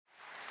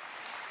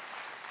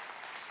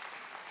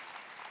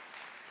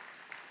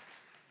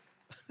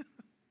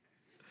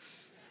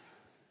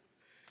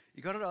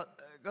You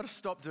got to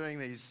stop doing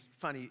these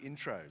funny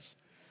intros,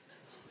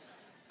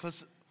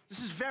 because this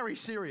is very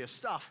serious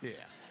stuff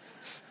here.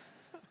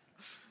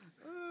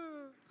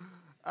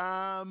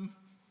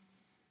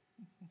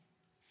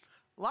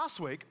 Last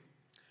week,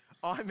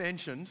 I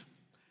mentioned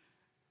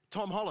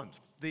Tom Holland,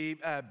 the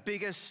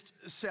biggest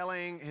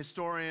selling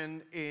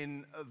historian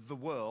in the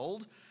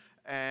world.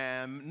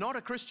 Not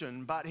a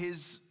Christian, but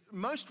his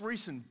most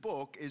recent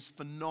book is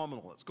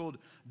phenomenal. It's called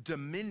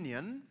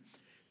Dominion,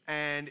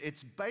 and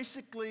it's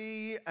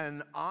basically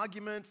an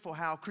argument for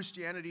how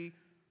Christianity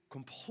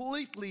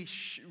completely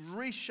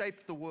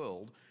reshaped the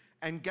world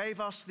and gave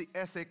us the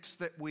ethics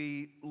that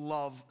we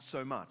love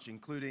so much,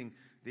 including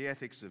the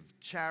ethics of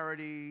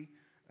charity,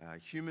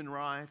 human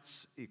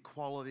rights,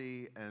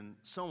 equality, and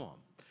so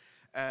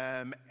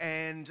on.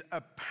 And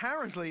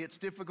apparently it's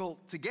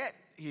difficult to get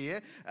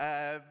here.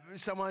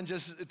 Someone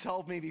just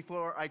told me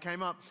before I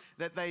came up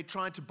that they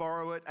tried to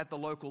borrow it at the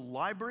local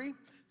library.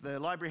 The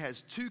library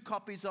has 2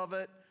 copies of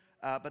it,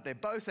 but they're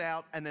both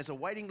out, and there's a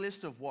waiting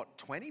list of,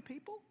 20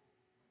 people?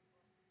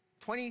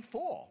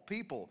 24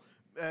 people.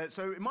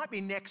 So it might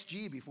be next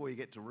year before you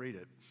get to read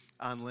it,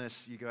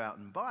 unless you go out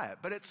and buy it.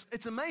 But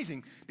it's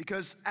amazing,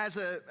 because as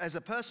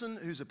a person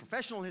who's a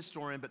professional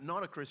historian but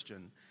not a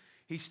Christian,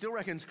 he still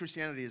reckons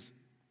Christianity is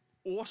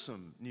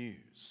awesome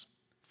news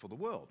for the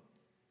world.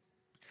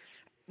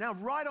 Now,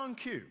 right on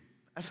cue,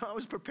 as I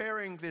was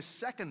preparing this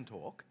second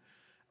talk,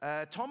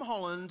 Tom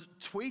Holland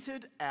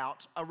tweeted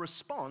out a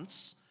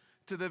response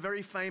to the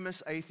very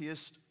famous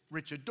atheist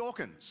Richard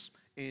Dawkins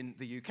in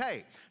the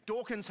UK.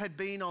 Dawkins had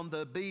been on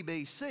the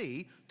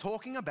BBC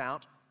talking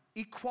about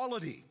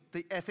equality,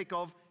 the ethic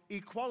of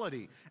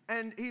equality.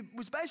 And he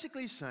was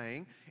basically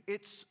saying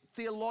it's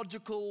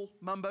theological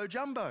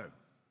mumbo-jumbo.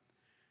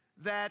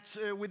 That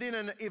within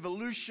an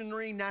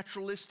evolutionary,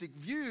 naturalistic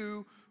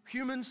view,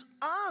 humans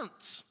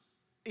aren't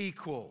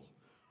equal.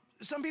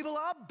 Some people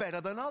are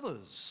better than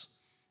others.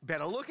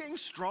 Better looking,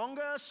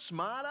 stronger,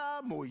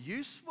 smarter, more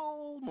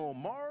useful, more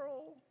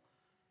moral.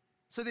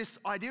 So this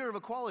idea of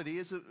equality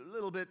is a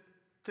little bit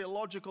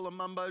theological and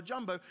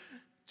mumbo-jumbo,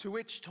 to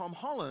which Tom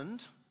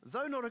Holland,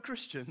 though not a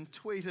Christian,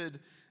 tweeted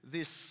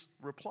this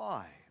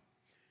reply.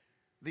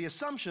 The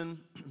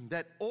assumption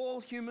that all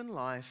human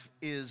life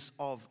is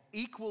of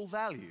equal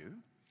value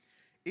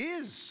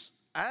is,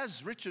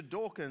 as Richard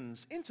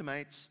Dawkins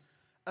intimates,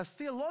 a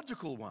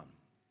theological one.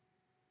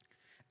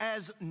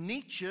 As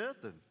Nietzsche,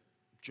 the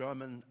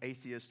German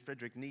atheist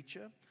Friedrich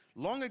Nietzsche,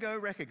 long ago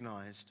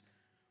recognized,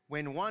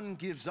 when one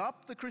gives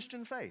up the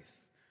Christian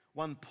faith,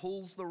 one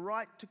pulls the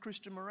right to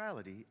Christian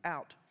morality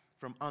out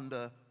from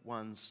under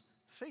one's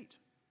feet.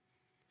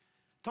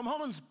 Tom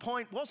Holland's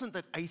point wasn't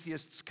that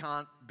atheists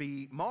can't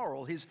be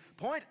moral. His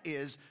point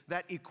is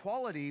that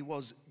equality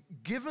was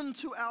given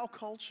to our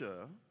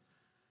culture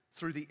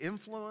through the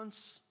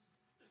influence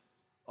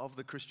of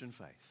the Christian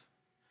faith.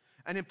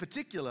 And in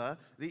particular,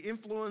 the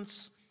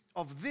influence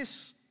of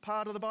this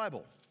part of the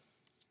Bible,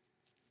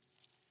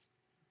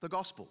 the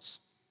Gospels,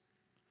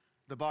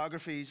 the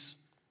biographies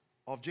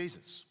of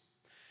Jesus.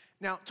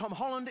 Now, Tom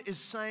Holland is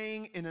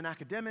saying in an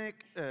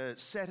academic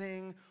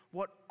setting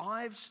what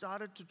I've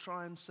started to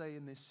try and say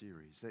in this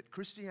series, that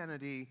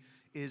Christianity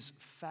is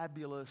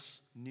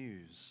fabulous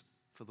news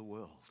for the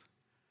world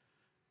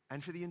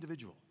and for the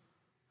individual,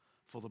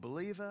 for the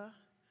believer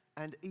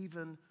and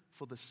even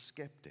for the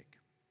skeptic.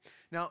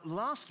 Now,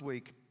 last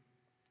week,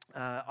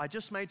 I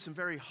just made some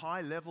very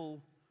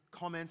high-level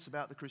comments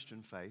about the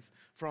Christian faith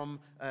from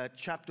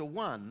chapter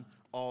 1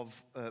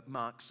 of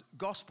Mark's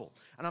Gospel.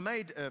 And I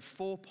made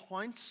 4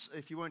 points.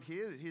 If you weren't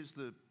here, here's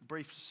the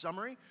brief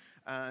summary.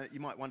 You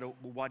might wonder,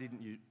 well, why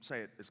didn't you say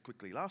it as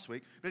quickly last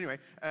week? But anyway,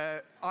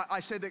 I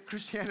said that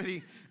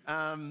Christianity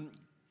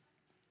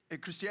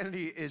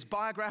is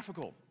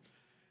biographical.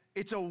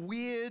 It's a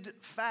weird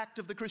fact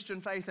of the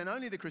Christian faith, and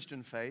only the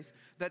Christian faith,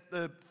 that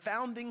the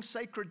founding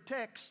sacred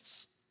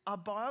texts are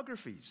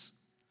biographies,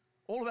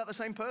 all about the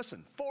same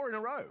person, 4 in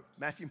a row,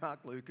 Matthew,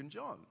 Mark, Luke, and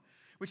John,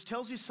 which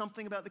tells you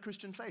something about the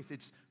Christian faith.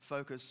 It's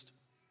focused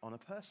on a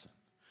person.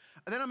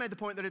 And then I made the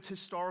point that it's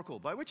historical,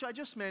 by which I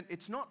just meant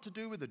it's not to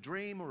do with a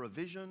dream or a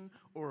vision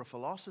or a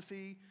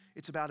philosophy.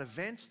 It's about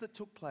events that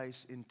took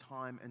place in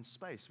time and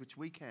space, which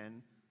we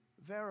can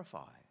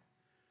verify.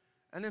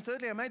 And then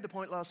thirdly, I made the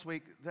point last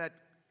week that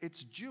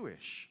it's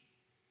Jewish,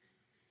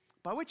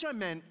 by which I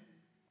meant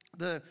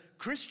the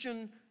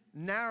Christian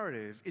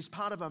narrative is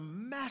part of a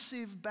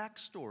massive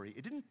backstory.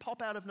 It didn't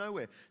pop out of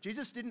nowhere.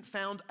 Jesus didn't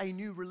found a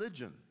new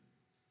religion.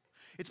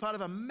 It's part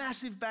of a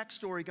massive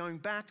backstory going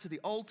back to the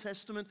Old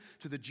Testament,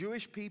 to the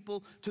Jewish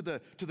people, to the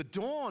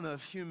dawn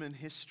of human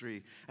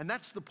history. And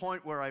that's the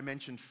point where I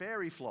mentioned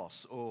fairy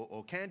floss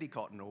or candy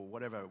cotton or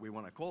whatever we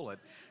want to call it.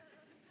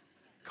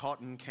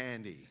 Cotton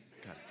candy.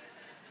 Okay.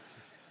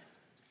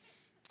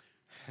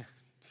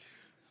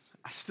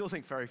 I still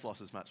think fairy floss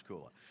is much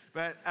cooler.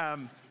 But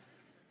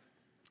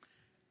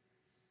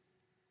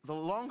the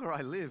longer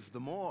I live, the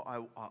more I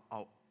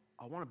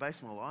want to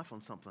base my life on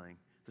something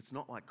that's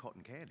not like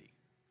cotton candy.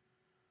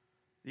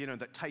 You know,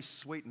 that tastes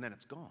sweet and then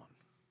it's gone.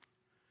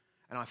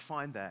 And I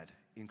find that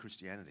in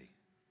Christianity.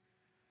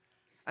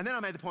 And then I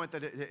made the point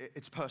that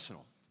it's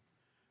personal.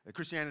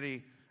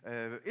 Christianity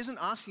isn't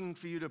asking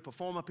for you to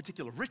perform a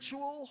particular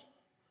ritual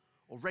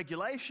or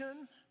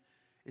regulation.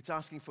 It's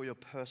asking for your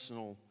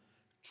personal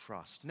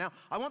trust. Now,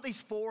 I want these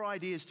 4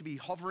 ideas to be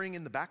hovering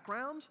in the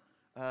background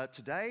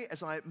today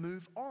as I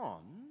move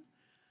on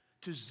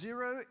to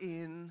zero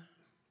in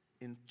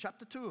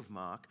chapter 2 of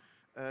Mark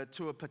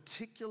to a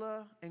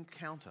particular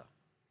encounter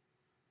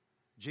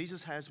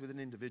Jesus has with an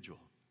individual.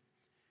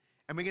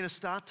 And we're going to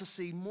start to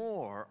see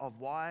more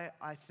of why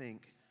I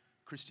think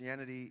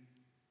Christianity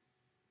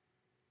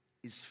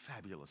is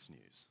fabulous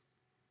news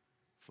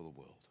for the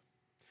world.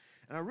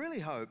 And I really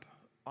hope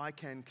I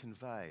can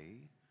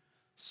convey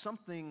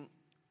something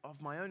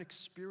of my own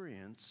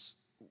experience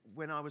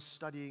when I was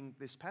studying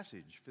this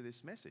passage for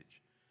this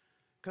message.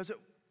 Because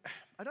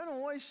I don't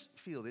always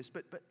feel this,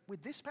 but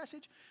with this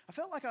passage, I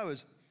felt like I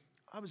was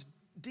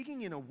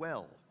digging in a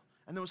well,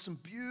 and there was some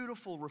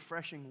beautiful,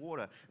 refreshing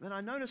water. And then I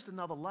noticed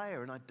another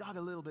layer, and I dug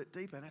a little bit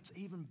deeper, and it's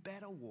even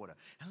better water.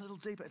 And a little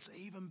deeper, it's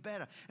even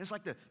better. And it's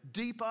like the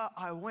deeper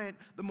I went,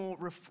 the more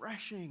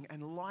refreshing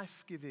and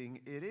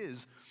life-giving it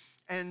is.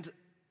 And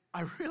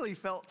I really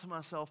felt to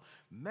myself,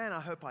 man,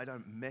 I hope I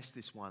don't mess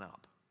this one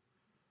up.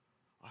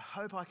 I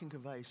hope I can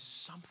convey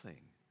something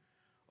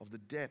of the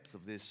depth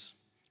of this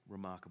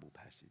remarkable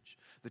passage.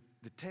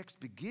 The text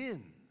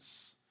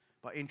begins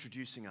by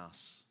introducing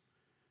us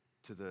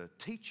to the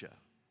teacher,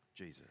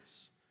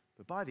 Jesus.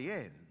 But by the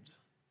end,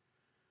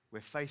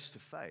 we're face to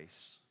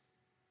face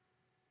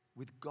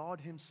with God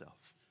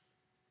himself.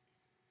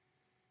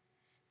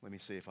 Let me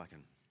see if I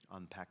can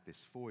unpack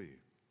this for you.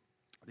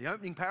 The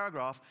opening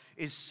paragraph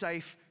is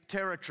safe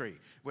territory.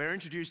 We're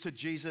introduced to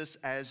Jesus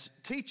as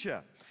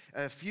teacher.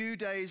 A few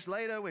days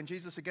later, when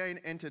Jesus again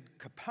entered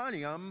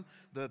Capernaum,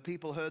 the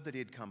people heard that he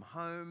had come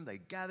home. They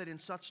gathered in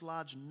such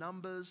large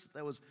numbers,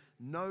 there was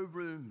no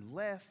room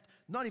left,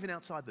 not even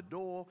outside the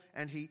door,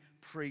 and he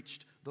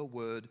preached the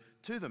word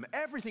to them.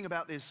 Everything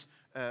about this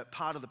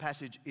part of the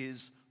passage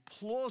is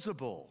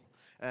plausible,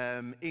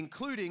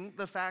 including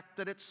the fact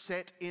that it's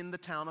set in the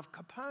town of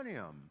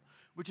Capernaum,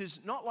 which is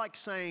not like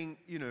saying,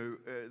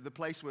 the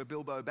place where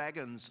Bilbo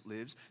Baggins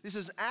lives. This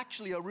is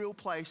actually a real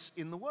place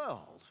in the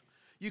world.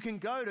 You can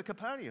go to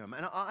Capernaum,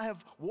 and I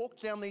have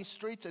walked down these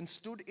streets and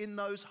stood in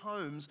those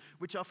homes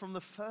which are from the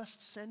 1st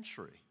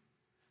century.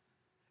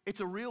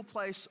 It's a real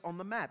place on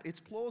the map. It's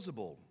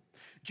plausible.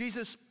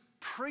 Jesus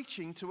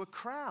preaching to a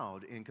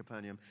crowd in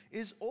Capernaum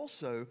is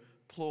also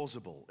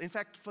plausible. In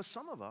fact, for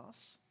some of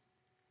us,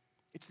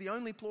 it's the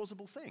only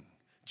plausible thing.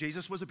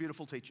 Jesus was a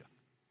beautiful teacher.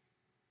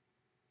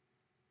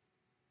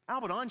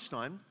 Albert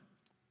Einstein,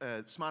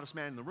 smartest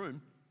man in the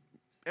room,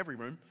 every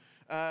room,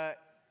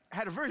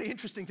 had a really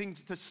interesting thing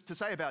to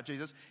say about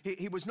Jesus.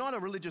 He was not a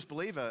religious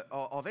believer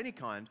of any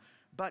kind,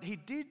 but he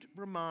did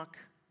remark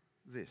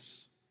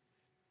this: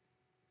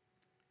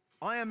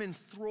 I am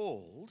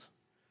enthralled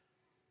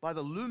by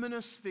the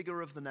luminous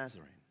figure of the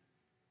Nazarene.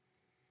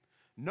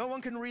 No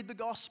one can read the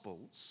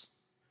Gospels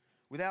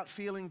without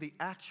feeling the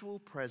actual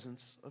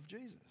presence of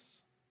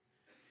Jesus.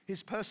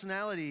 His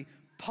personality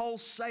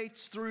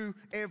pulsates through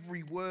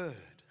every word.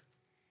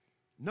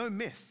 No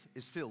myth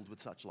is filled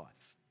with such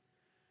life.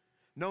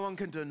 No one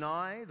can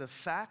deny the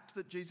fact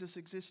that Jesus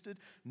existed,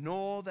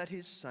 nor that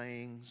his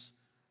sayings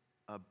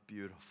are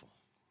beautiful.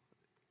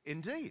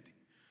 Indeed.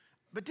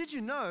 But did you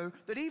know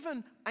that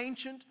even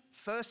ancient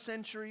 1st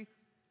century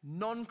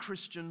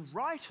non-Christian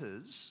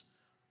writers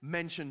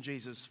mention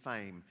Jesus'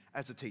 fame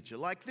as a teacher?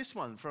 Like this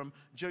one from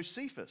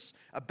Josephus.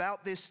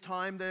 About this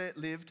time there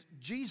lived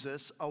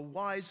Jesus, a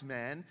wise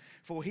man,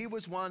 for he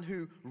was one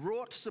who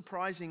wrought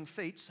surprising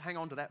feats. Hang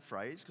on to that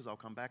phrase, because I'll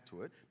come back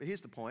to it. But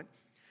here's the point.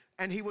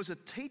 And he was a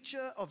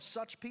teacher of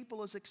such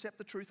people as accept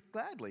the truth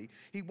gladly.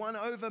 He won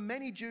over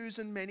many Jews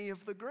and many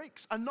of the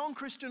Greeks. A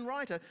non-Christian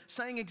writer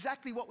saying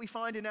exactly what we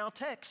find in our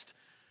text.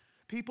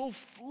 People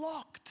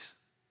flocked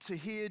to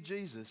hear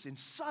Jesus in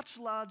such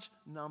large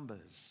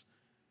numbers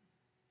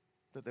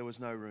that there was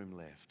no room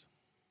left.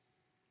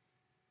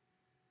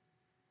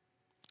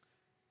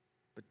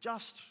 But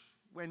just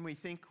when we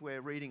think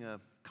we're reading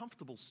a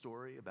comfortable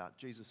story about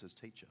Jesus as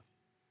teacher,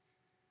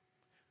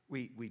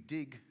 we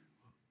dig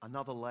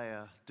another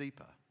layer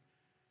deeper,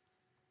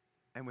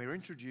 and we're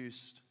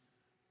introduced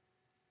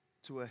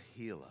to a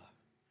healer.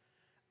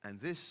 And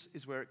this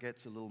is where it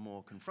gets a little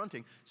more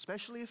confronting,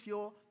 especially if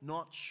you're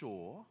not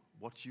sure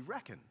what you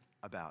reckon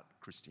about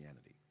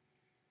Christianity.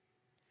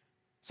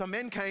 Some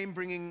men came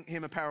bringing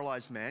him a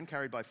paralyzed man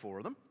carried by 4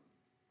 of them.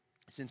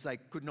 Since they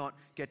could not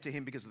get to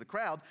him because of the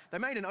crowd, they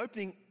made an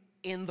opening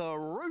in the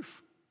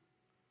roof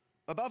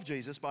above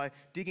Jesus by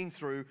digging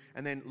through,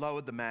 and then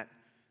lowered the mat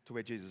to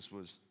where Jesus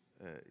was,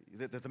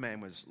 that the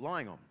man was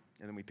lying on.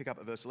 And then we pick up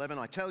at verse 11.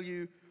 I tell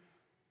you,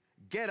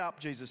 get up,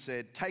 Jesus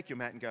said, take your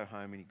mat and go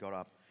home. And he got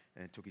up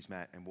and took his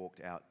mat and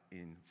walked out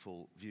in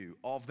full view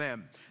of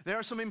them. There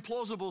are some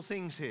implausible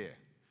things here,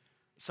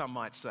 some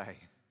might say.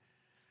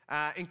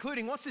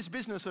 Including, what's this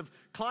business of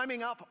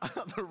climbing up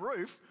the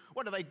roof?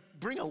 What, do they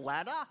bring a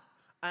ladder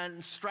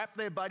and strap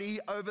their buddy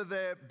over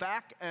their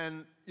back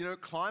and,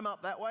 climb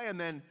up that way and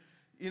then,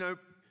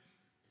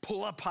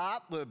 pull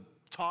apart the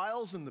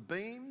tiles and the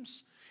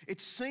beams.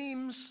 It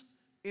seems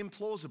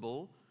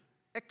implausible,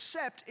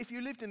 except if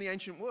you lived in the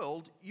ancient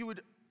world, you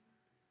would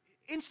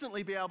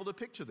instantly be able to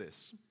picture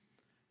this,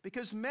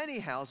 because many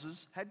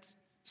houses had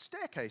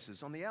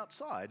staircases on the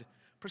outside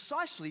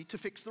precisely to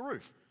fix the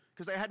roof,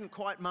 because they hadn't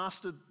quite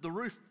mastered the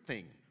roof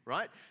thing,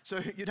 right? So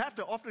you'd have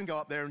to often go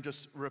up there and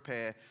just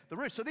repair the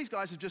roof. So these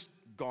guys have just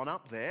gone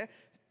up there,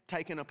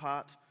 taken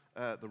apart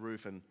the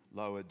roof and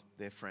lowered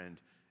their friend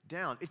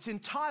down. It's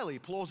entirely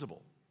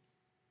plausible.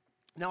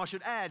 Now I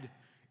should add,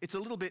 it's a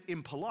little bit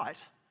impolite.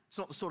 It's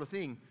not the sort of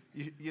thing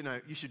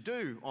you should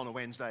do on a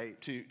Wednesday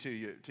to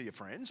your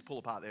friends, pull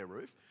apart their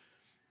roof,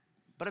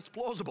 but it's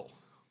plausible.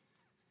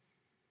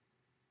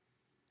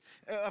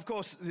 Of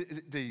course,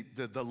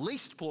 the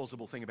least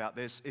plausible thing about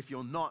this, if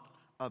you're not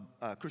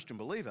a Christian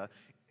believer,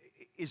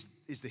 is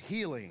the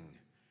healing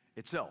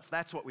itself.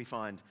 That's what we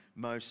find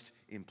most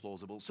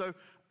implausible. So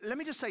let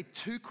me just say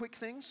two quick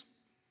things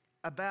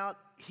about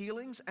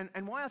healings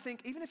and why I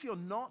think even if you're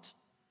not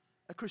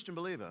a Christian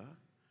believer,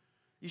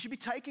 you should be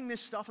taking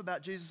this stuff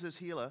about Jesus as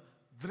healer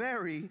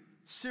very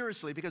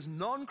seriously, because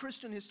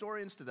non-Christian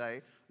historians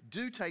today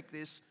do take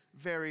this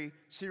very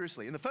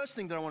seriously. And the first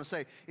thing that I want to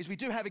say is we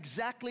do have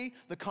exactly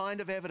the kind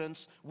of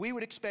evidence we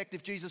would expect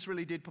if Jesus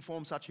really did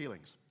perform such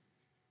healings.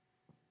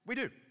 We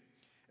do.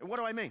 And what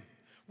do I mean?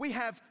 We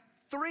have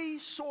 3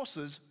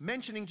 sources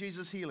mentioning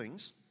Jesus'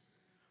 healings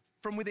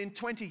from within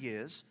 20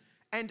 years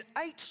and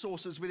 8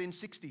 sources within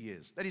 60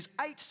 years. That is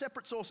 8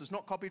 separate sources,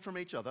 not copied from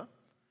each other,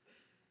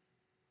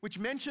 which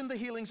mention the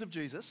healings of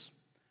Jesus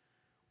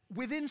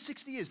within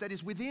 60 years. That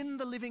is within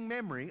the living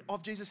memory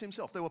of Jesus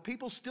himself. There were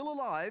people still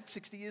alive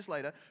 60 years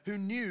later who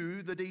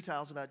knew the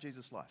details about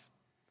Jesus' life.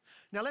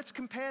 Now let's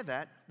compare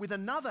that with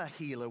another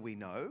healer we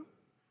know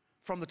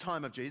from the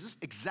time of Jesus,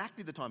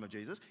 exactly the time of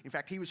Jesus. In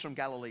fact, he was from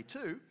Galilee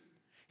too.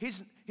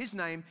 His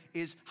name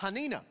is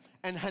Hanina.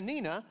 And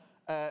Hanina,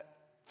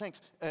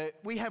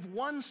 we have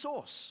one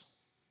source.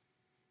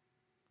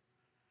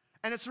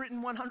 And it's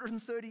written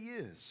 130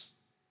 years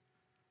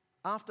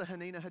after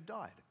Hanina had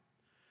died.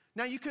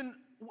 Now you can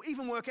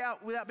even work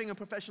out, without being a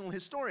professional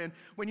historian,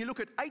 when you look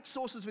at 8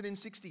 sources within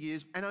 60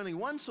 years and only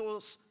one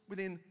source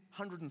within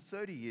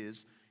 130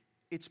 years,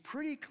 it's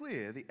pretty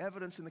clear the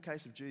evidence in the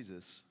case of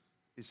Jesus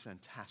is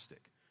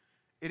fantastic.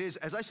 It is,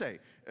 as I say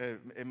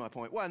in my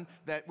point 1,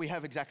 that we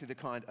have exactly the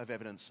kind of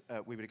evidence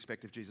we would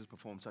expect if Jesus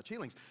performed such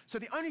healings. So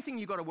the only thing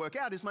you've got to work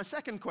out is my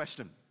second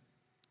question.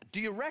 Do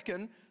you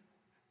reckon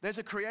there's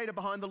a creator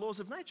behind the laws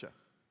of nature?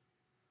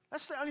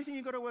 That's the only thing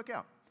you've got to work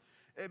out.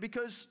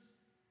 Because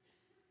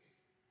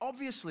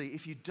obviously,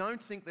 if you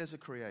don't think there's a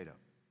creator,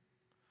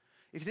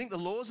 if you think the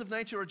laws of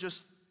nature are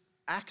just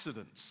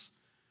accidents,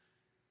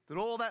 that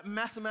all that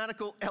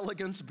mathematical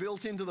elegance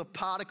built into the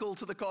particle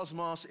to the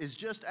cosmos is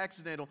just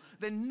accidental,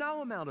 then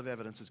no amount of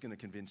evidence is going to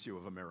convince you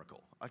of a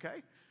miracle,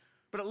 okay?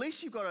 But at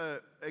least you've got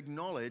to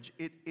acknowledge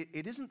it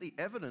isn't the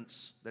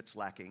evidence that's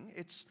lacking,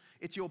 it's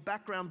your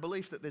background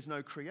belief that there's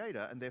no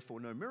creator and therefore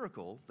no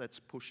miracle that's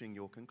pushing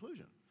your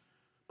conclusion.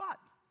 But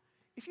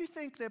if you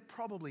think there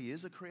probably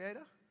is a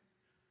creator,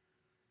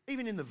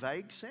 even in the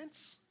vague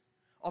sense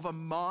of a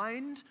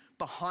mind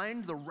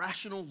behind the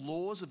rational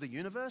laws of the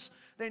universe,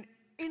 then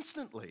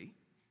instantly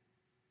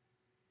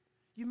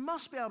you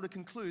must be able to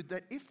conclude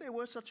that if there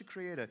were such a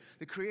creator,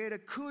 the creator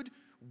could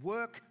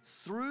work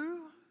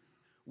through,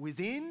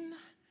 within,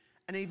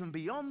 and even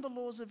beyond the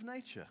laws of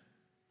nature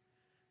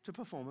to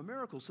perform a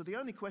miracle. So the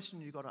only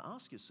question you've got to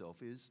ask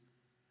yourself is,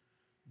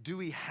 do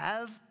we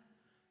have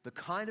the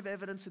kind of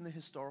evidence in the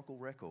historical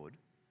record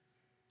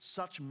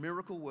such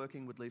miracle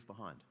working would leave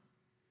behind?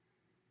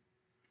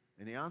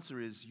 And the answer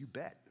is, you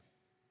bet.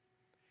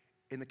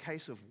 In the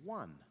case of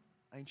one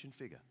ancient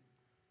figure,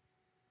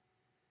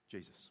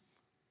 Jesus.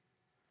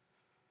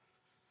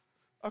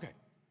 Okay.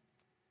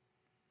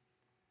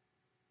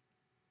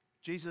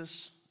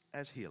 Jesus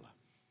as healer.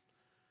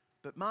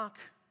 But Mark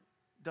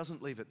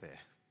doesn't leave it there.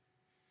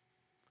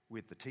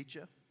 With the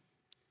teacher,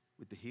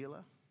 with the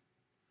healer,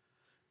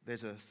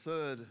 there's a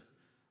third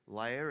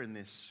layer in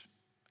this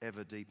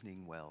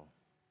ever-deepening well.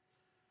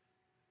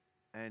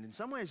 And in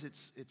some ways,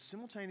 it's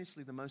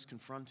simultaneously the most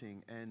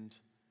confronting and,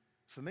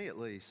 for me at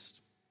least,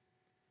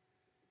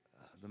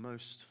 the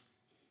most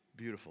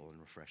beautiful and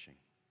refreshing.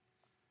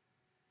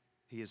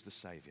 He is the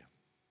Savior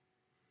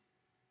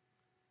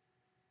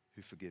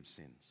who forgives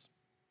sins.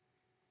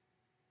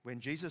 When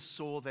Jesus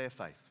saw their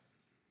faith,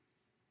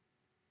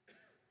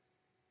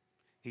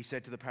 he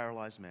said to the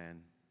paralyzed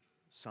man,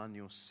 "Son,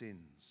 your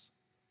sins,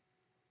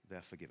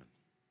 they're forgiven."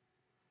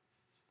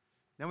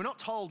 Now, we're not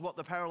told what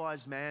the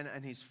paralyzed man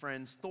and his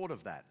friends thought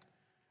of that.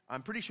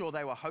 I'm pretty sure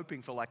they were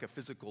hoping for like a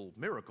physical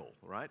miracle,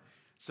 right?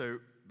 So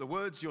the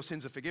words, "your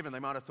sins are forgiven," they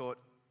might have thought,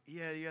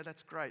 yeah,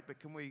 that's great, but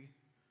can we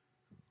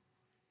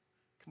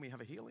have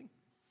a healing?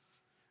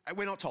 And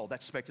we're not told,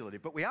 that's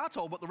speculative, but we are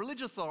told what the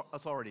religious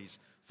authorities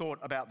thought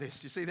about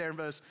this. You see there in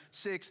verse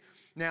 6,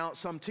 now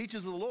some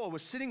teachers of the law were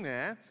sitting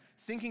there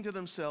thinking to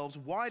themselves,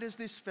 why does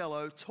this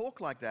fellow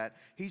talk like that?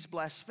 He's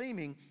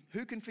blaspheming.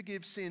 Who can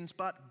forgive sins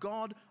but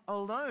God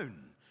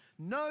alone?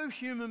 No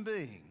human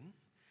being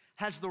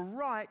has the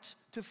right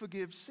to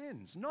forgive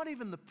sins. Not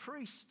even the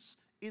priests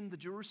in the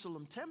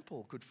Jerusalem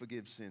temple could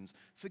forgive sins.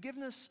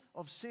 Forgiveness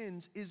of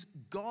sins is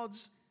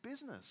God's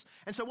business.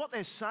 And so what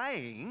they're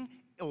saying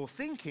or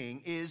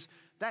thinking is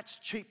that's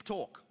cheap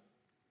talk.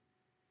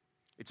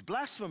 It's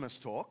blasphemous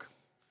talk,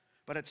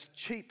 but it's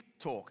cheap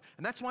talk.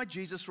 And that's why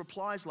Jesus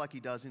replies like he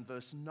does in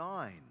verse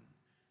 9.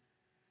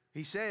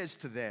 He says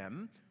to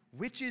them,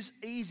 which is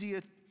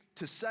easier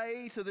to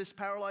say to this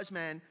paralyzed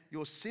man,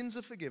 your sins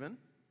are forgiven,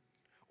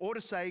 or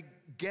to say,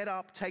 get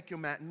up, take your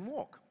mat and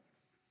walk?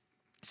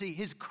 See,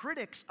 his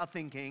critics are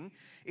thinking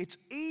it's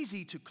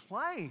easy to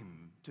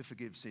claim to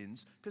forgive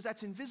sins because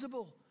that's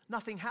invisible.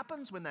 Nothing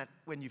happens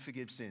when you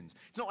forgive sins.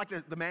 It's not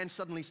like the man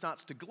suddenly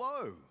starts to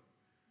glow.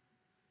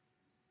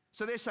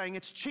 So they're saying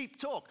it's cheap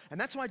talk.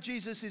 And that's why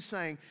Jesus is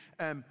saying,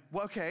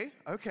 well, okay,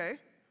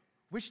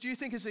 which do you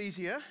think is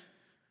easier?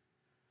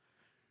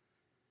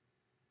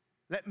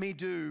 Let me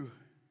do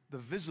the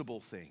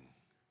visible thing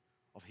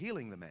of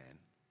healing the man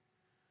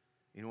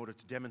in order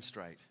to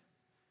demonstrate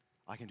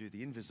I can do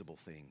the invisible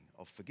thing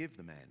of forgive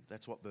the man.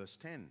 That's what verse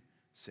 10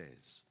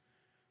 says.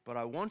 But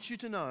I want you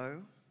to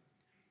know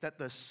that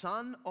the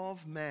Son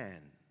of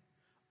Man,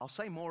 I'll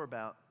say more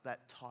about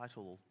that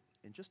title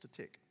in just a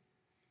tick,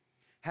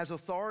 has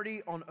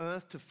authority on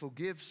earth to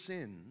forgive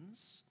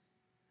sins.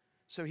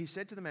 So he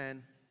said to the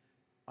man,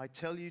 I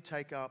tell you,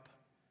 take up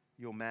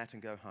your mat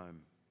and go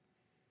home.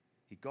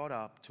 He got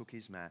up, took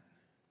his mat,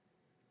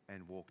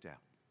 and walked out.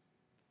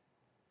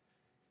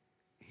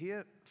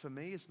 Here, for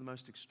me, is the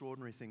most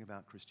extraordinary thing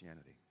about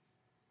Christianity.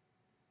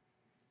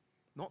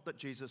 Not that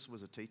Jesus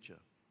was a teacher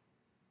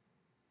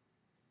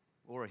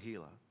or a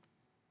healer,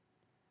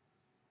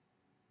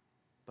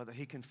 but that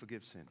he can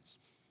forgive sins.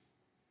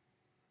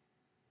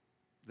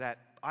 That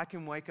I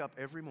can wake up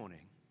every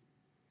morning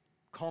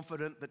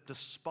confident that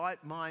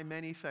despite my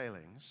many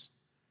failings,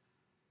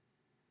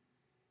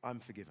 I'm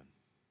forgiven.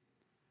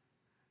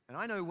 And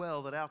I know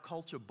well that our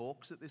culture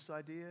balks at this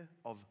idea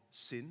of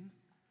sin,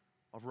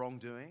 of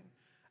wrongdoing.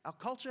 Our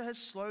culture has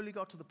slowly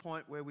got to the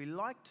point where we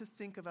like to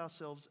think of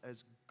ourselves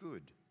as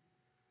good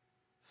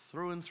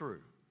through and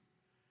through,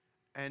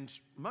 and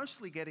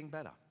mostly getting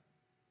better.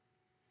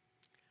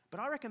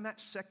 But I reckon that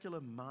secular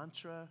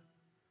mantra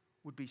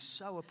would be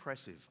so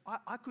oppressive.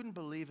 I couldn't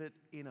believe it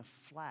in a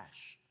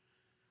flash.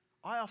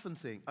 I often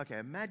think, okay,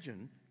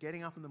 imagine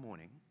getting up in the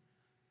morning,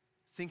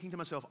 thinking to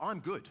myself, I'm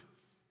good.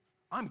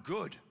 I'm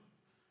good.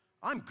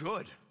 I'm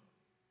good.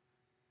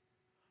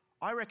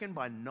 I reckon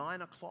by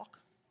 9 o'clock,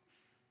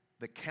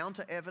 the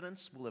counter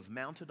evidence will have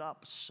mounted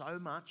up so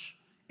much,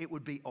 it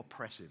would be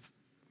oppressive.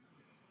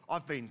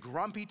 I've been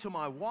grumpy to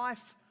my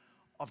wife.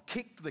 I've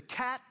kicked the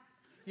cat,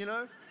 you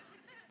know.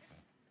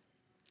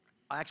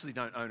 I actually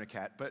don't own a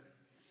cat, but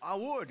I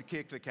would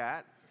kick the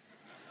cat.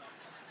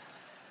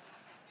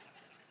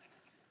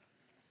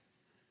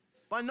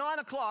 By 9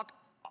 o'clock,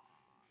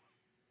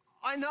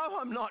 I know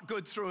I'm not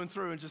good through and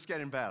through and just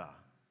getting better.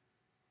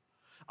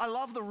 I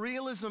love the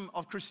realism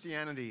of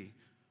Christianity.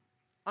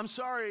 I'm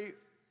sorry,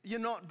 you're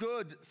not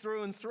good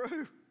through and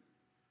through.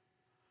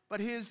 But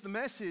here's the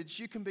message,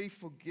 you can be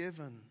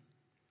forgiven.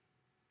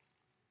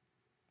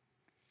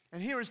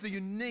 And here is the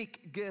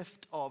unique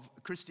gift of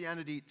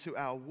Christianity to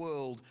our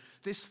world.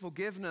 This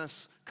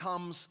forgiveness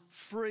comes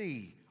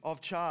free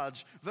of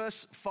charge.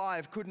 Verse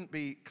 5 couldn't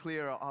be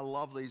clearer. I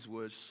love these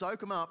words.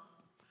 Soak them up.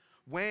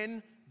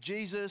 When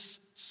Jesus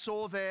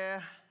saw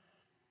their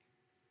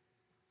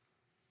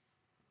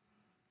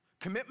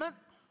commitment,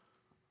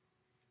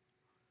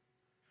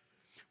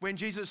 when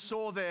Jesus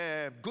saw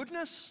their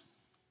goodness,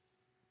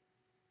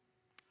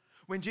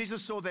 when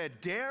Jesus saw their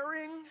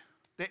daring,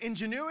 their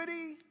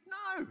ingenuity,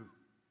 no.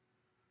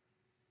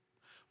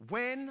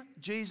 When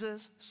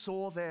Jesus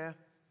saw their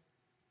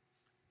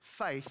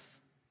faith,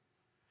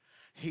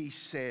 he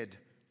said,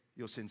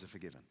 your sins are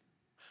forgiven.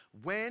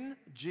 When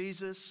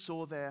Jesus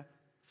saw their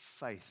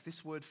faith,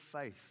 this word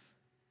faith,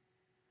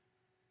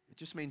 it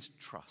just means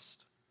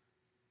trust.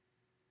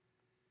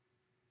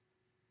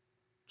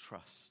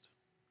 Trust.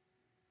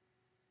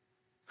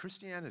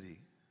 Christianity,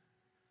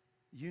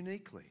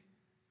 uniquely.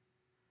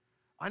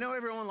 I know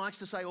everyone likes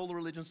to say all the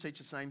religions teach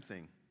the same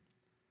thing.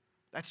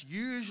 That's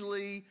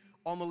usually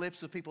on the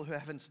lips of people who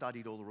haven't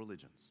studied all the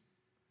religions.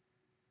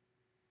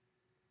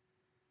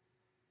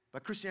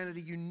 But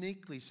Christianity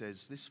uniquely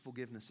says this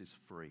forgiveness is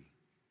free,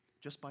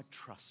 just by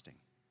trusting.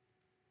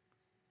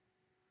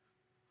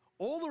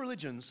 All the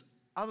religions,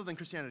 other than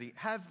Christianity,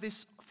 have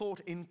this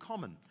thought in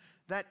common,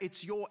 that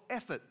it's your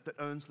effort that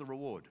earns the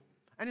reward.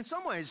 And in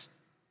some ways,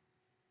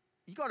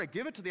 you got to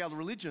give it to the other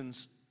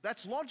religions.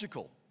 That's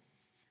logical.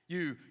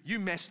 You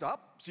messed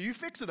up, so you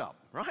fix it up,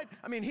 right?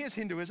 I mean, here's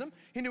Hinduism.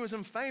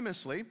 Hinduism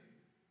famously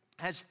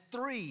has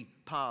 3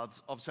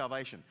 paths of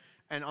salvation.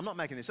 And I'm not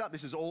making this up.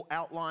 This is all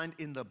outlined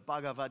in the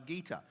Bhagavad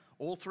Gita.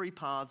 All 3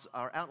 paths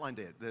are outlined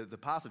there. The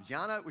path of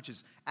jnana, which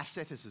is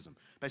asceticism.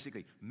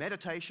 Basically,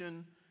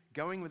 meditation,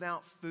 going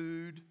without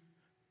food,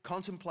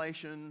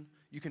 contemplation,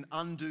 you can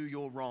undo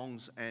your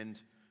wrongs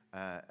and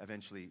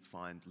eventually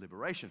find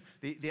liberation.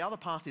 The other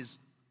path is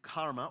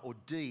karma, or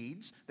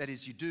deeds. That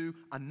is, you do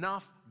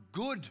enough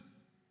good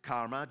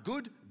karma,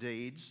 good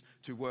deeds,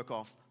 to work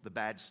off the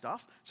bad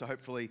stuff. So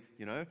hopefully,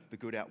 the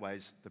good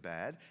outweighs the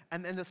bad.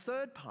 And then the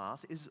third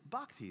path is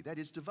bhakti, that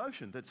is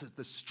devotion. That's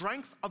the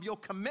strength of your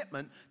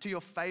commitment to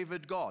your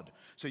favored God.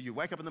 So you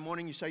wake up in the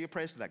morning, you say your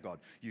prayers to that God.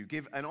 You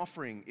give an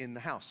offering in the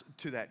house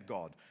to that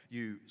God.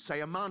 You say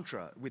a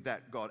mantra with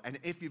that God. And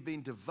if you've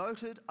been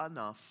devoted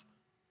enough,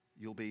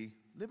 you'll be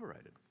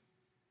liberated.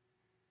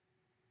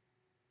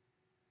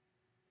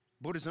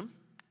 Buddhism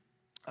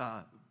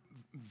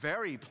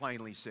very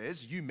plainly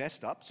says, you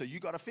messed up, so you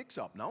got to fix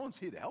up. No one's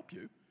here to help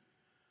you.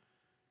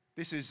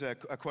 This is a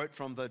quote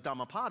from the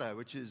Dhammapada,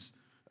 which is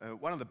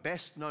one of the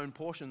best known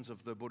portions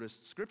of the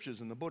Buddhist scriptures.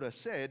 And the Buddha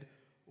said,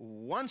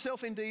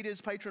 oneself indeed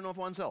is patron of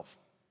oneself.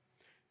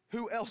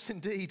 Who else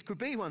indeed could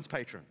be one's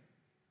patron?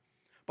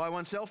 By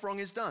oneself wrong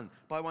is done.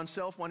 By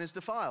oneself one is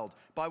defiled.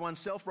 By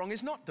oneself wrong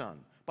is not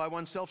done. By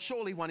oneself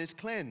surely one is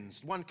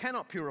cleansed. One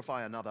cannot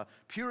purify another.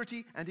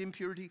 Purity and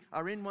impurity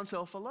are in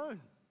oneself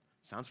alone.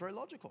 Sounds very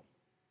logical.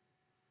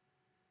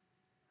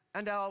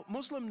 And our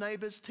Muslim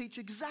neighbors teach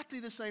exactly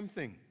the same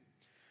thing.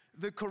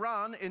 The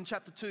Quran in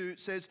chapter 2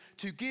 says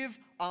to give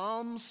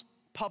alms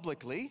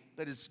publicly,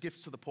 that is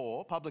gifts to the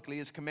poor, publicly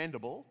is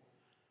commendable,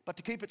 but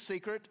to keep it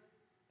secret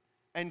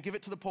and give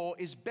it to the poor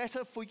is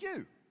better for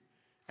you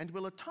and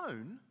will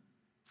atone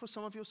for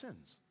some of your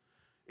sins.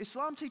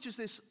 Islam teaches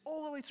this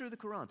all the way through the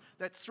Quran,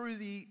 that through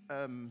the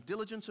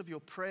diligence of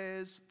your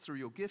prayers, through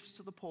your gifts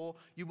to the poor,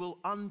 you will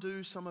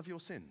undo some of your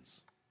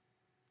sins.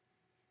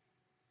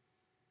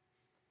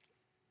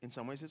 In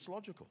some ways, it's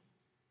logical.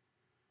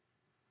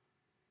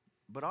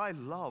 But I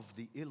love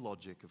the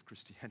illogic of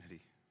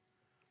Christianity,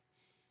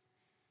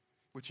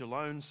 which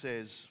alone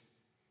says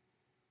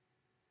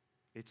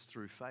it's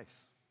through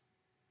faith.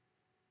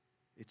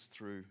 It's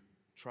through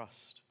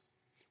trust.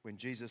 When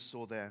Jesus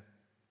saw their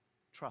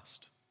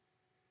trust,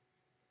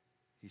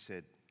 he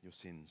said, your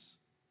sins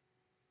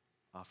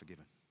are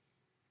forgiven.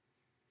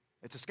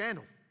 It's a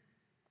scandal.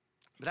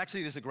 But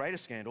actually, there's a greater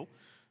scandal.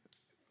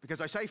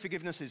 Because I say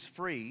forgiveness is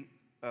free,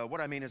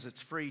 what I mean is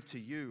it's free to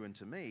you and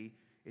to me.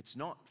 It's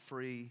not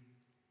free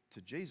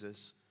to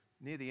Jesus.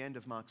 Near the end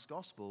of Mark's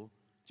gospel,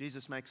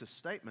 Jesus makes a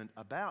statement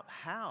about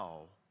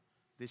how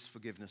this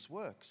forgiveness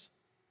works.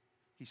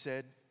 He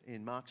said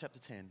in Mark chapter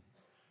 10,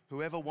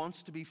 whoever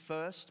wants to be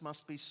first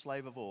must be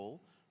slave of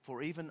all,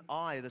 for even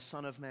I, the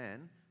Son of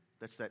Man,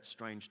 that's that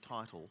strange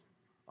title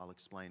I'll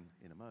explain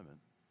in a moment,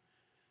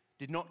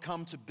 did not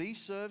come to be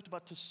served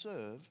but to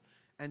serve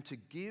and to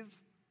give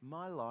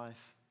my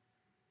life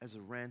as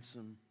a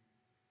ransom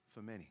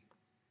for many.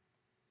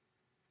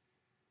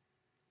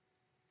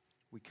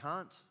 We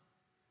can't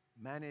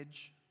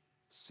manage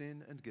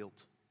sin and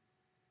guilt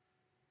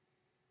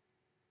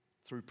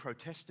through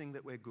protesting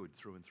that we're good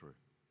through and through.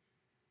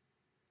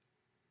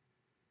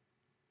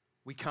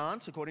 We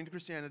can't, according to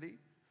Christianity,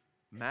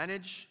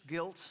 manage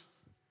guilt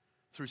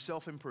through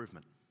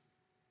self-improvement,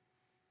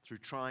 through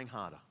trying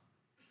harder.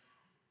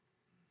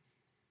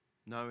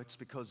 No, it's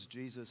because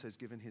Jesus has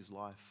given his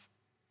life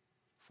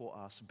for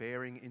us,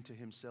 bearing into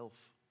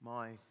himself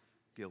my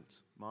guilt,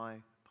 my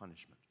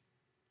punishment.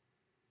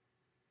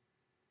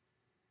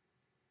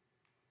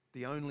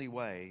 The only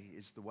way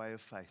is the way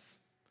of faith.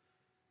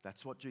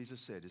 That's what Jesus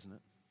said, isn't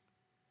it?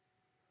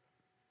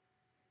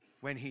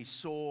 When he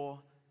saw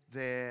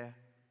their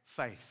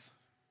faith,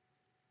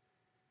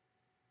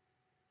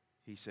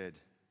 he said,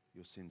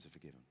 your sins are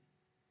forgiven.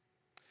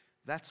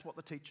 That's what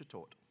the teacher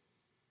taught.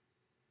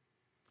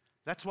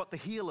 That's what the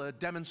healer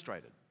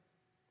demonstrated.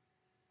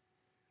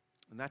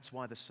 And that's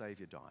why the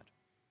Savior died.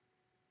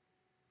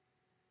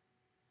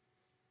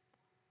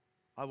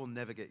 I will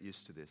never get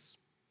used to this.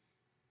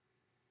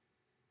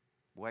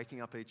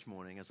 Waking up each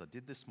morning, as I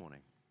did this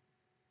morning,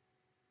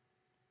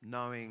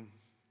 knowing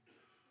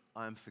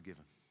I am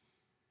forgiven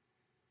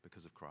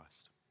because of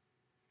Christ.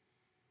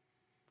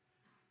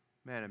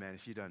 Man, oh man,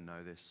 if you don't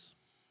know this,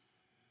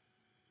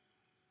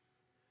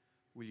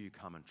 will you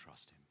come and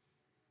trust him?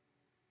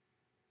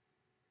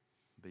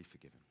 Be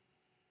forgiven.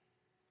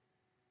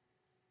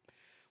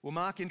 Well,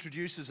 Mark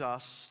introduces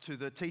us to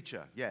the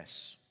teacher,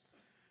 yes.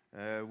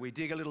 We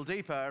dig a little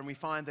deeper and we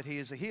find that he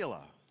is a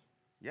healer,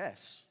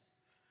 yes.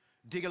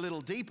 Dig a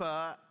little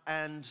deeper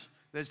and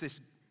there's this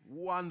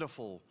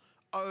wonderful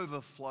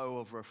overflow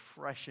of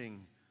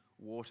refreshing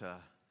water,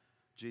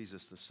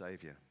 Jesus the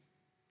Savior.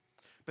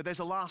 But there's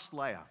a last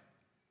layer,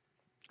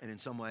 and in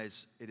some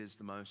ways it is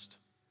the most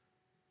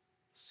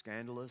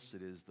scandalous,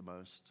 it is the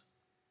most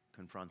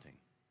confronting.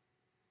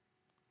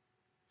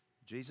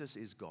 Jesus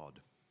is God.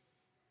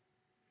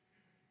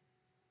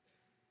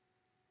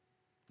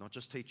 Not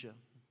just teacher,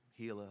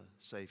 healer,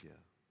 Savior,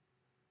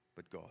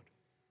 but God.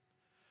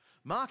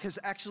 Mark has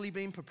actually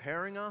been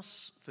preparing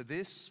us for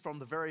this from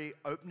the very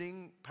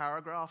opening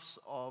paragraphs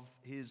of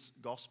his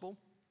gospel.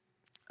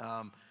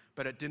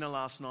 But at dinner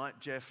last night,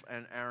 Jeff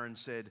and Aaron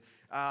said,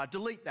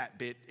 delete that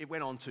bit. It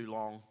went on too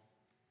long.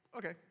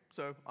 Okay,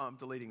 so I'm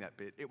deleting that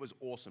bit. It was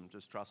awesome,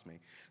 just trust me.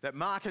 That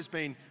Mark has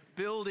been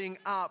building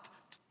up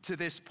to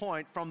this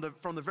point from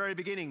the very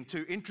beginning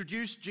to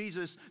introduce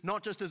Jesus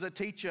not just as a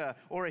teacher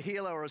or a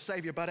healer or a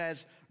savior, but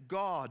as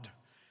God.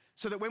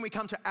 So that when we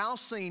come to our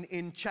scene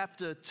in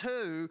chapter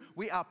 2,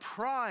 we are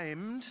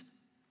primed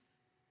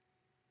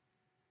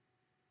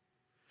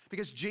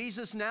because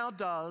Jesus now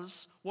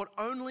does what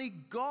only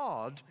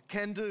God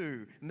can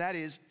do, and that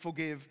is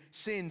forgive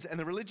sins. And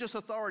the religious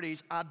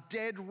authorities are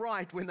dead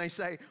right when they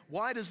say,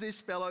 why does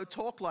this fellow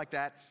talk like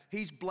that?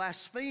 He's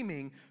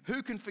blaspheming.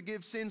 Who can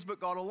forgive sins but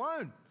God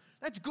alone?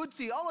 That's good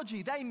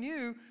theology. They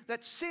knew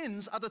that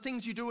sins are the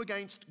things you do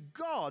against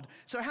God.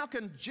 So how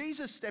can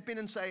Jesus step in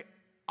and say,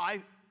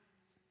 I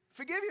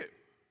forgive you?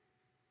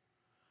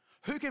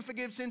 Who can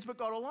forgive sins but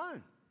God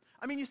alone?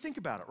 I mean, you think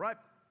about it, right?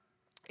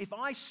 If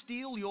I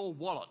steal your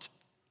wallet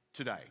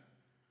today,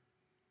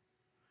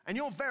 and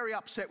you're very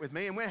upset with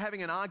me, and we're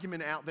having an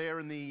argument out there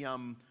in the,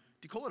 do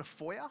you call it a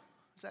foyer?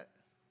 Is that?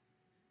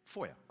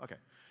 Foyer, okay.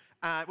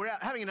 We're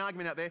having an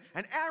argument out there,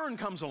 and Aaron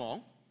comes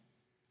along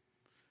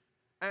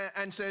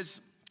and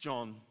says,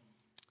 John,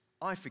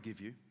 I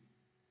forgive you.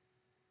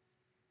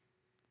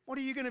 What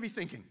are you going to be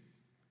thinking?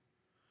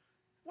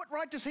 What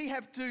right does he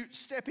have to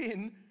step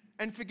in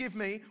and forgive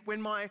me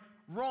when my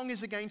wrong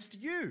is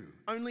against you?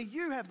 Only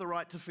you have the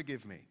right to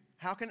forgive me.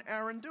 How can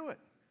Aaron do it?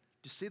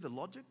 Do you see the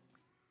logic?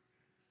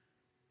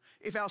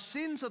 If our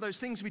sins are those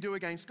things we do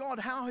against God,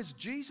 how has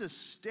Jesus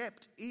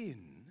stepped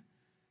in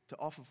to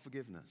offer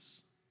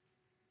forgiveness?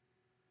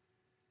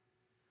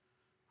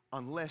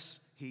 Unless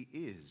he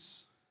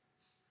is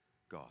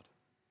God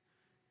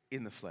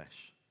in the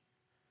flesh.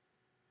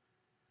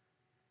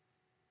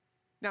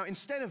 Now,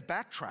 instead of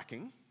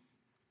backtracking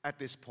at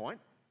this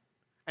point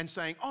and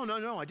saying, oh,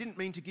 no, I didn't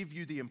mean to give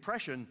you the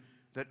impression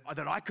that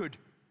I could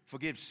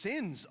forgive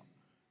sins,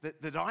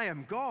 that I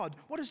am God,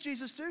 what does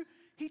Jesus do?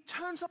 He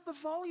turns up the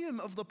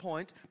volume of the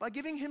point by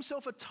giving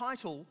himself a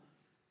title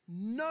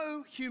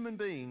no human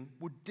being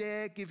would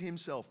dare give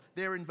himself.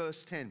 There in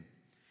verse 10.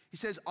 He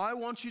says, I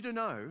want you to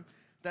know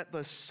that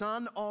the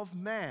Son of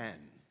Man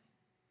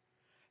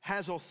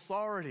has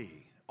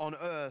authority on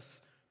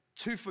earth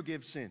to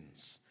forgive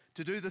sins,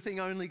 to do the thing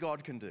only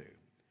God can do.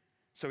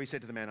 So he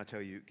said to the man, I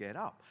tell you, get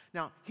up.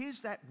 Now,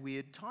 here's that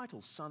weird title,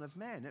 Son of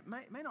Man. It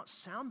may not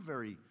sound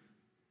very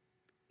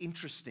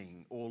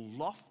interesting or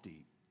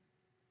lofty,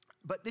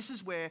 but this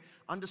is where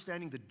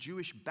understanding the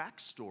Jewish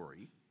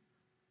backstory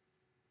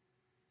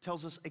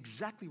tells us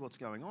exactly what's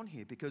going on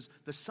here, because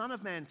the Son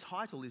of Man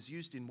title is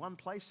used in one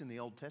place in the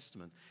Old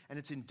Testament, and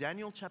it's in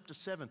Daniel chapter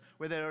 7,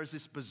 where there is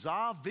this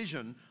bizarre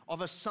vision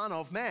of a Son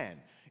of Man.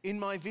 In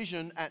my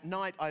vision at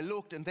night I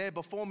looked, and there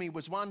before me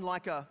was one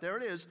like a, there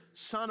it is,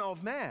 Son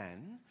of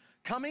Man,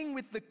 coming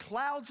with the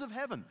clouds of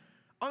heaven.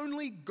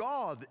 Only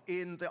God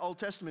in the Old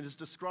Testament is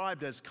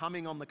described as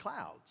coming on the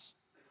clouds.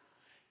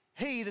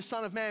 He, the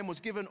Son of Man,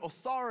 was given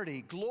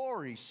authority,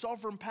 glory,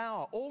 sovereign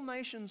power. All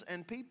nations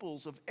and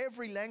peoples of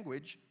every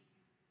language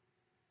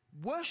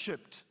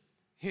worshipped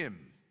him.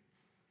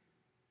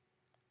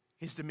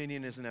 His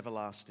dominion is an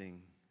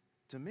everlasting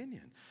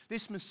dominion.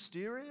 This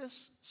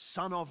mysterious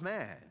Son of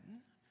Man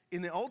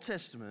in the Old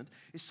Testament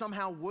is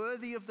somehow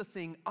worthy of the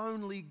thing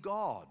only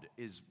God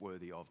is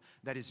worthy of.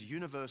 That is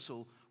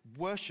universal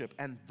worship.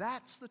 And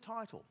that's the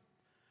title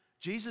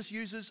Jesus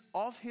uses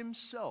of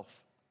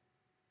himself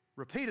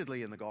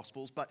repeatedly in the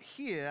Gospels, but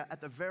here at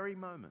the very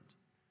moment,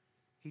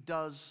 he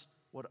does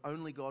what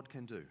only God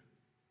can do: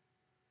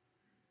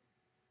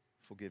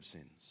 forgive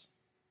sins.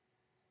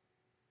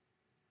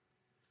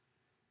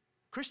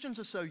 Christians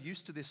are so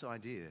used to this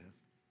idea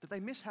that they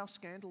miss how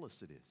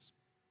scandalous it is.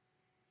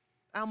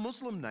 Our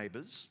Muslim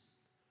neighbors,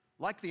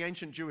 like the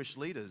ancient Jewish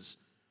leaders,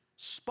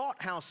 spot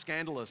how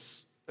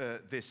scandalous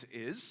this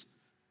is.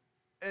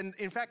 And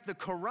in fact, the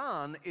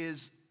Quran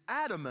is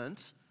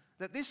adamant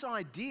that this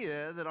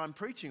idea that I'm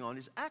preaching on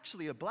is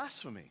actually a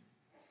blasphemy.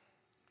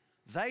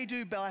 They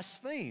do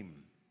blaspheme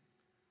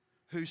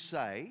who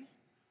say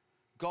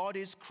God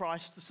is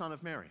Christ, the Son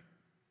of Mary.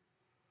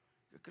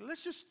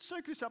 Let's just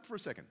soak this up for a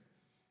second.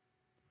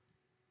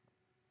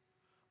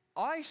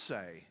 I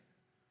say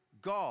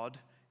God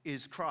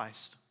is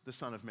Christ, the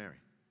Son of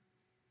Mary.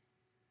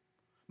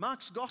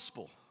 Mark's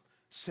Gospel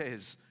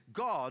says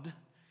God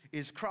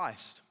is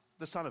Christ,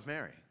 the Son of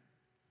Mary.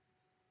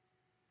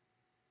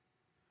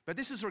 But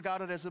this is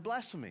regarded as a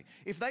blasphemy.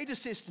 If they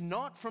desist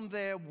not from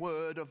their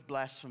word of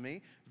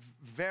blasphemy,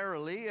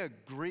 verily a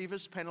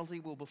grievous penalty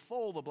will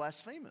befall the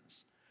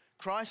blasphemers.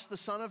 Christ, the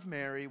Son of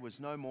Mary,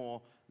 was no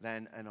more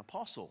than an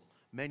apostle.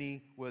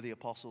 Many were the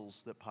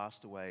apostles that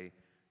passed away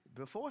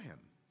before him.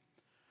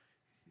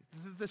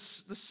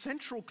 The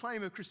central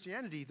claim of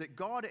Christianity, that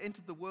God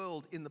entered the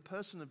world in the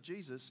person of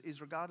Jesus,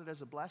 is regarded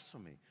as a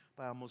blasphemy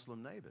by our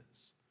Muslim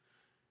neighbors.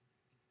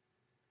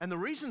 And the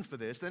reason for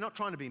this, they're not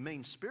trying to be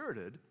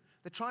mean-spirited.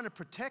 They're trying to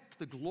protect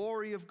the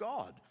glory of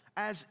God,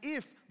 as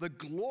if the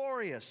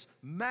glorious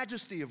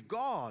majesty of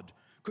God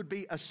could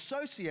be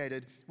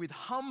associated with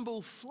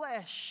humble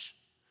flesh,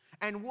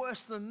 and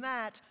worse than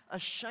that, a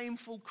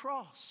shameful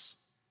cross.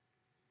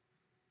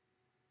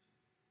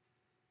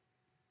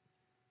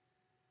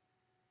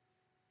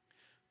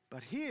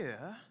 But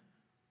here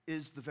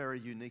is the very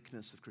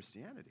uniqueness of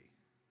Christianity.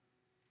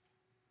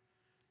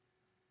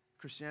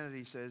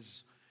 Christianity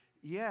says,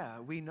 yeah,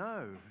 we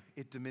know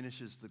it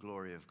diminishes the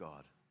glory of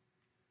God.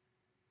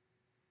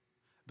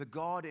 But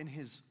God, in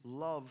his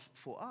love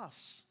for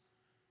us,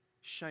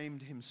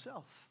 shamed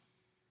himself,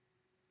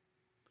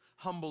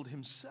 humbled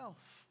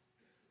himself,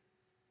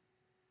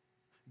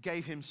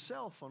 gave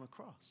himself on a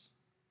cross.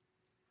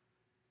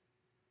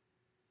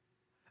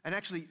 And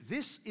actually,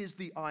 this is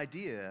the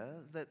idea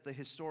that the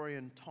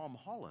historian Tom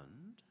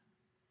Holland,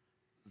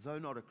 though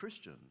not a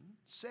Christian,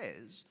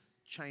 says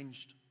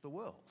changed the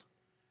world.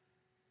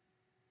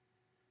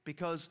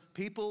 Because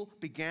people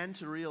began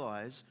to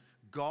realize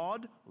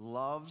God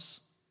loves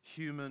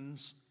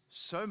humans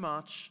so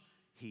much,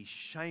 he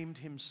shamed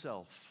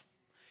himself.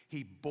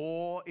 He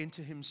bore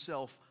into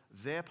himself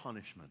their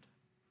punishment.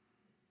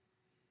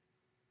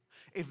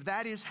 If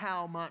that is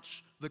how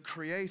much the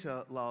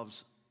Creator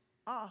loves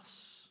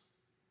us,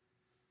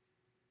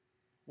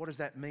 what does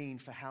that mean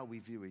for how we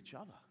view each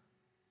other?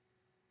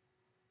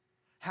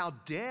 How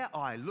dare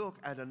I look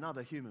at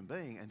another human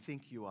being and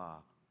think you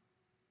are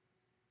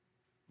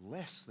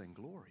less than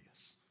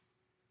glorious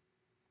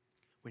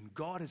when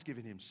God has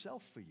given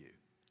himself for you?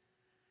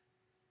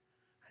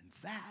 And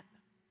that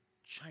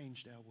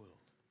changed our world.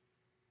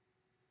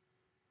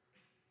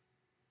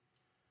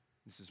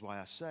 This is why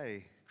I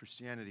say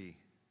Christianity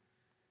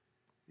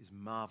is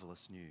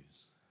marvelous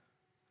news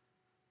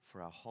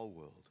for our whole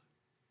world.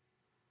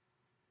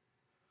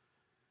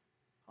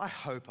 I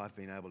hope I've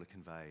been able to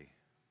convey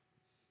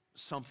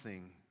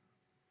something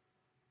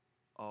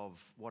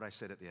of what I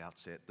said at the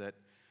outset, that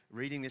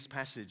reading this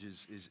passage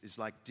is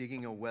like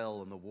digging a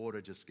well and the water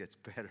just gets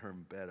better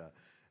and better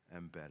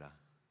and better.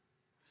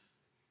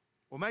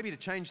 Or maybe to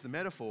change the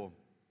metaphor,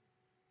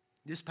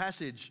 this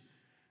passage,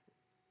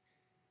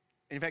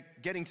 in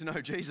fact, getting to know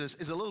Jesus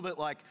is a little bit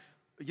like,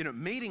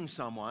 meeting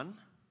someone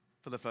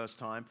for the first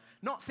time,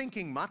 not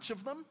thinking much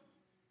of them,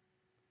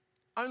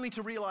 only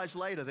to realize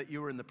later that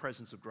you were in the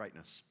presence of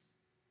greatness.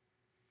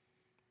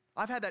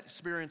 I've had that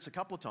experience a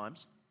couple of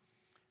times.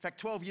 In fact,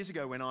 12 years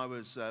ago when I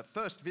was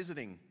first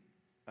visiting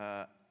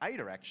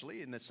Ada,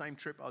 actually, in the same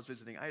trip I was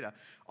visiting Ada,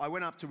 I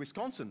went up to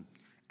Wisconsin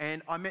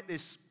and I met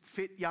this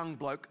fit young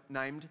bloke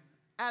named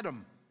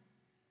Adam.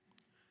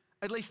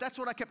 At least that's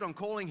what I kept on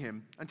calling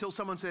him until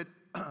someone said,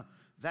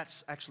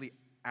 that's actually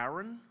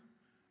Aaron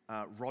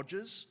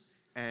Rodgers,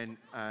 and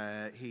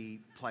he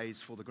plays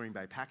for the Green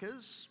Bay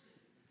Packers.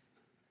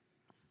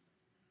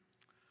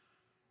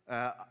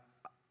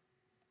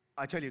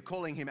 I tell you,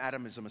 calling him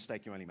Adam is a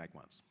mistake you only make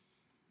once.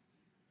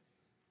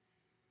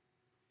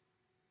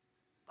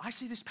 I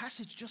see this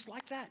passage just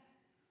like that.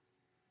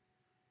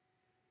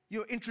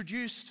 You're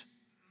introduced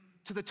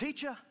to the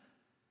teacher,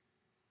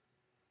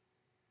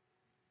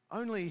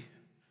 only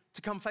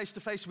to come face to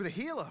face with a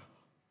healer.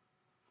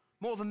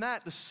 More than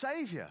that, the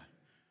Savior.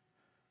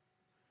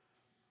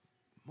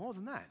 More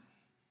than that,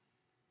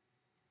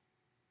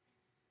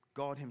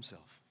 God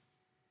himself.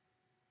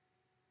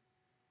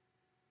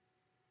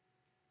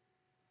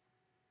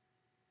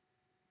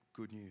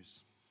 Good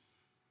news.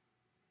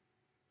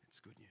 It's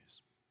good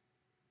news.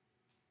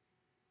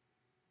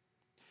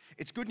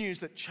 It's good news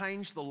that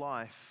changed the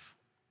life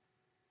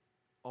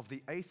of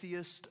the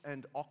atheist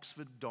and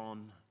Oxford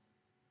Don,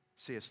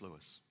 C.S.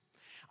 Lewis.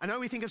 I know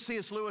we think of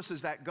C.S. Lewis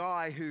as that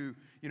guy who,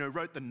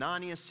 wrote the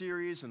Narnia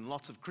series and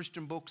lots of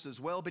Christian books as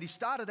well, but he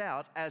started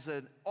out as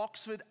an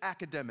Oxford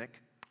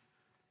academic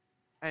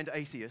and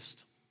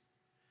atheist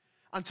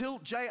until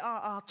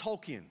J.R.R.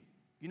 Tolkien,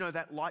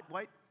 that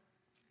lightweight,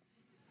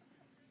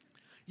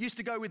 used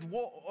to go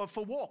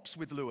for walks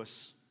with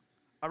Lewis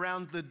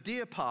around the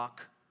deer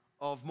park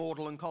of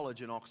Magdalen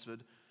College in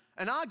Oxford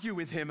and argue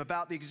with him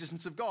about the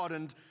existence of God.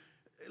 And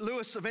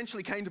Lewis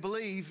eventually came to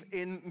believe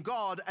in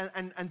God,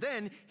 and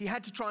then he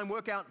had to try and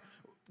work out,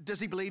 does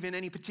he believe in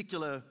any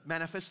particular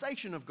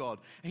manifestation of God?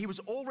 And he was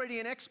already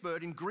an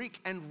expert in Greek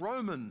and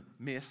Roman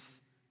myth,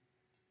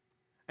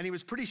 and he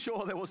was pretty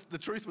sure the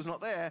truth was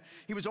not there.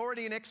 He was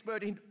already an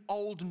expert in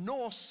Old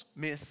Norse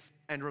myth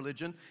and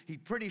religion. He's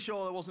pretty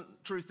sure there wasn't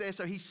truth there,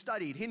 so he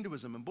studied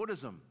Hinduism and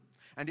Buddhism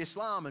and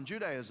Islam and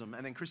Judaism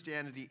and then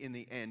Christianity in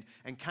the end,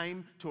 and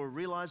came to a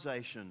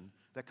realization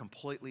that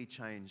completely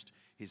changed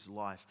his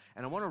life.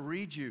 And I want to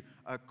read you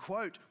a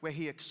quote where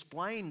he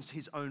explains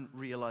his own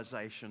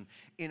realization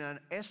in an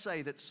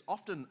essay that's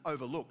often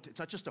overlooked. It's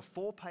just a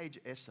 4-page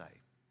essay.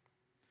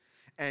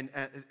 And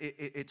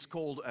it's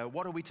called,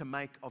 What Are We to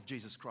Make of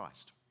Jesus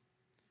Christ?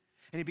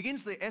 And he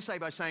begins the essay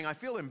by saying, I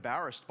feel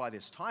embarrassed by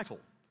this title,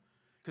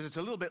 because it's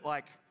a little bit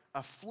like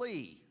a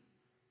flea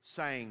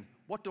saying,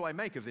 what do I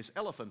make of this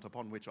elephant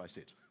upon which I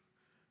sit?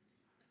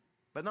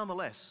 But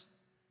nonetheless,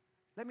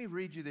 let me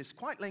read you this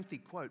quite lengthy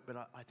quote,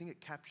 but I think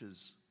it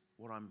captures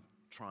what I'm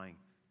trying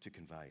to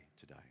convey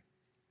today.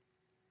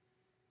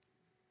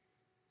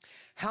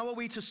 How are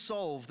we to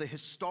solve the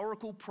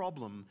historical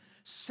problem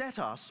set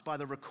us by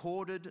the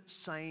recorded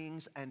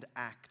sayings and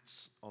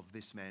acts of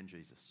this man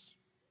Jesus?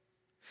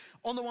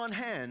 On the one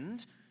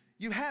hand,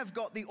 you have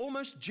got the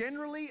almost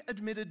generally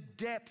admitted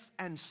depth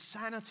and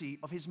sanity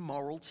of his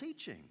moral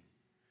teaching,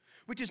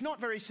 which is not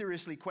very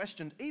seriously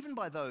questioned even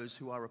by those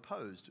who are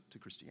opposed to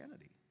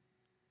Christianity.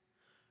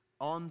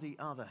 On the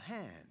other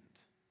hand,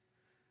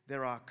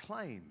 there are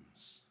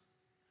claims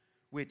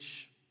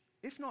which,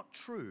 if not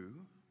true,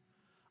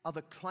 are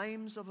the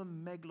claims of a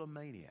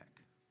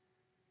megalomaniac.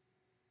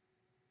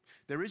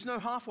 There is no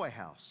halfway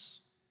house,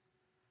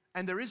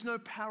 and there is no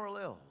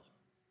parallel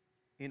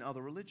in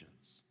other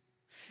religions.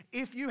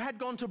 If you had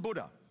gone to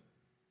Buddha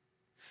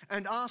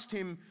and asked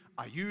him,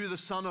 "Are you the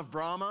son of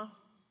Brahma?"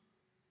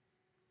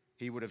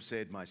 he would have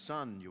said, "My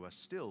son, you are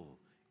still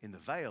in the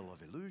veil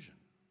of illusion."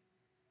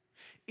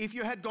 If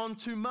you had gone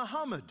to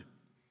Muhammad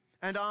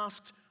and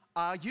asked,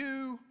 "Are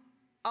you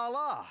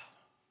Allah?"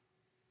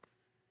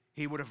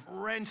 he would have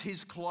rent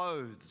his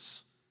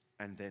clothes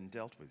and then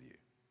dealt with you.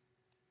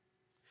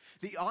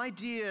 The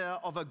idea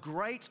of a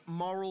great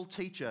moral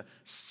teacher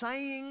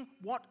saying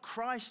what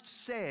Christ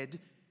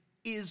said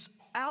is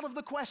out of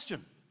the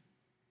question.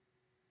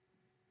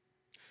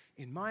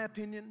 In my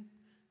opinion,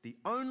 the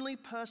only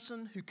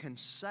person who can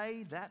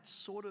say that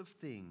sort of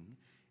thing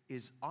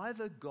is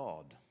either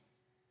God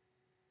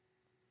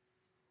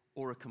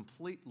or a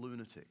complete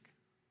lunatic,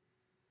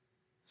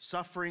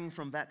 suffering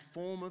from that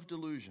form of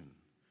delusion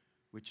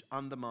which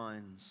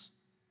undermines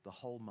the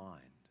whole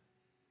mind.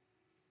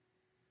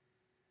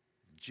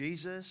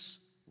 Jesus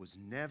was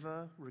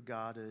never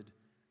regarded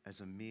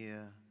as a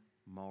mere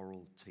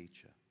moral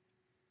teacher.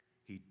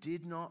 He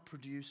did not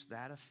produce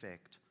that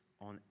effect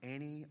on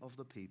any of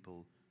the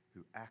people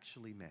who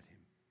actually met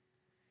him.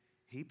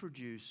 He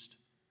produced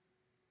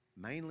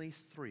mainly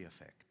three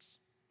effects: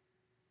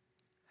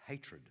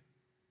 hatred,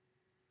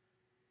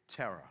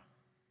 terror,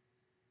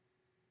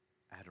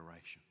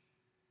 adoration.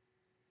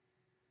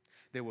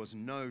 There was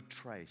no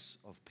trace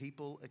of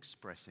people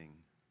expressing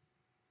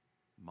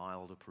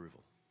mild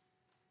approval.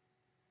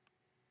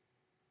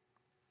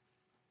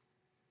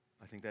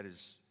 I think that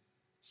is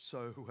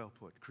so well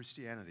put.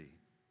 Christianity,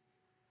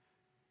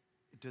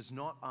 it does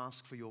not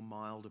ask for your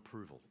mild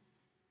approval.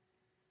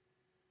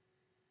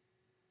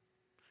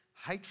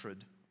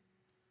 Hatred,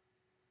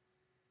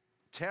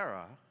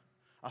 terror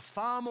are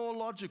far more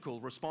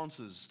logical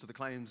responses to the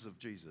claims of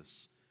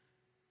Jesus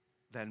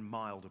than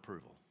mild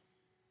approval.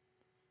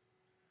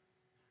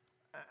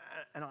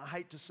 And I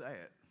hate to say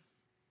it,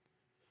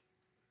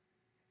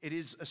 it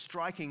is a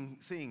striking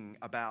thing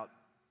about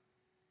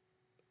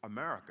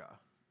America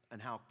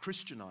and how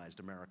Christianized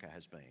America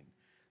has been,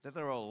 that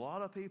there are a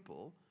lot of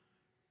people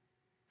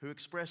who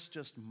express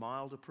just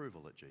mild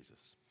approval at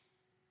Jesus.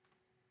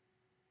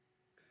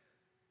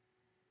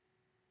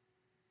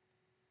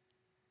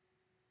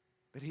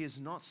 But he is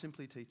not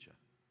simply teacher.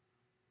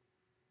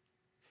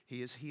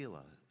 He is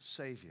healer,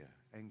 savior,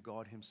 and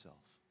God himself.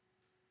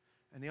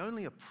 And the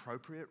only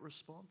appropriate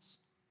response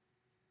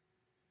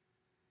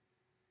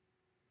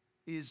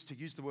is, to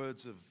use the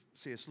words of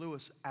C.S.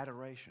 Lewis,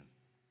 adoration.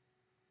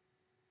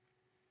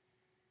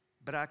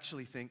 But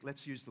actually think,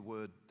 let's use the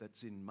word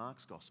that's in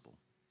Mark's gospel: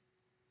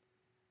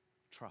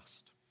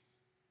 trust.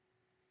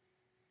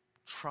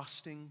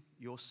 Trusting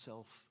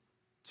yourself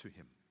to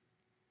him.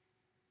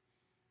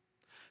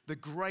 The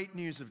great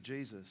news of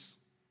Jesus,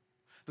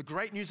 the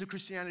great news of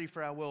Christianity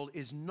for our world,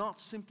 is not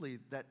simply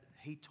that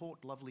he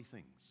taught lovely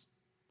things.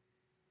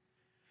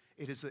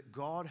 It is that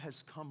God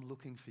has come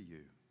looking for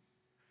you.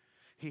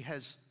 He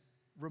has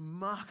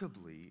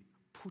remarkably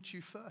put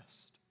you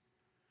first,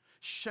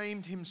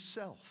 shamed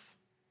himself,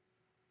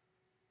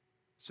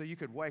 so you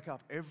could wake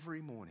up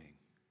every morning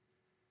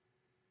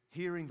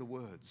hearing the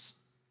words,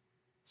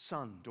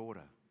 "Son,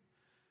 daughter,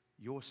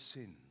 your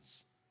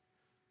sins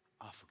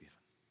are forgiven."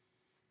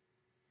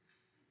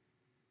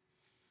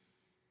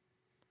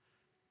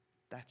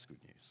 That's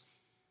good news.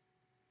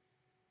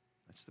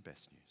 That's the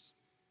best news.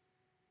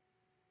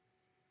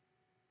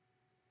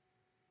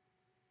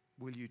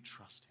 Will you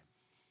trust him?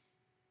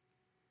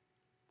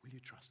 Will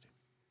you trust him?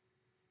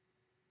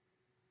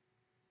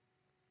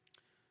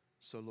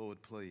 So,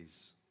 Lord,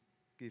 please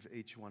give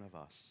each one of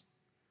us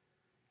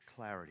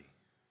clarity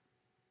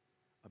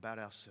about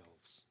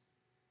ourselves.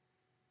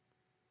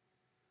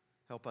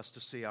 Help us to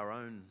see our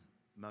own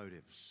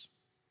motives.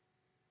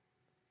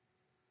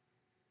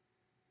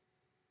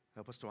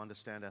 Help us to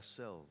understand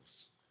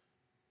ourselves.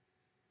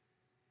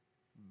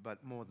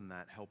 But more than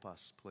that, help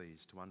us,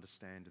 please, to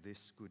understand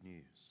this good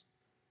news.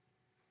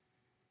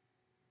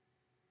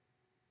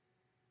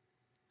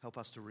 Help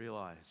us to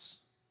realize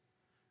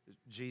that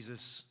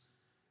Jesus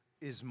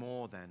is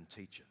more than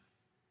teacher,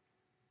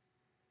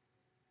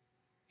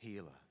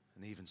 healer,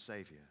 and even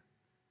Savior.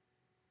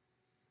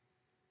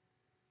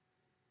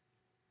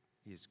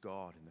 He is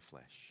God in the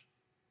flesh.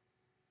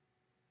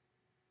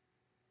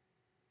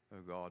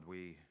 Oh God,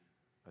 we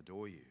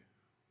adore you.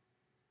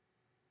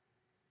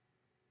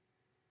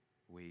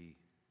 We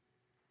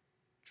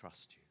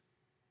trust you.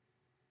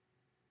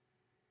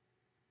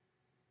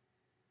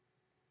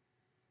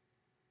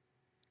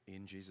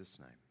 In Jesus'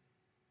 name,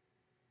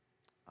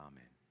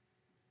 amen.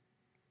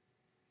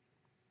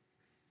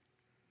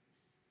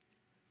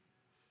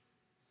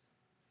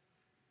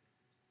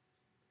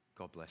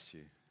 God bless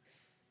you.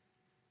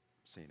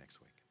 See you next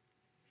week.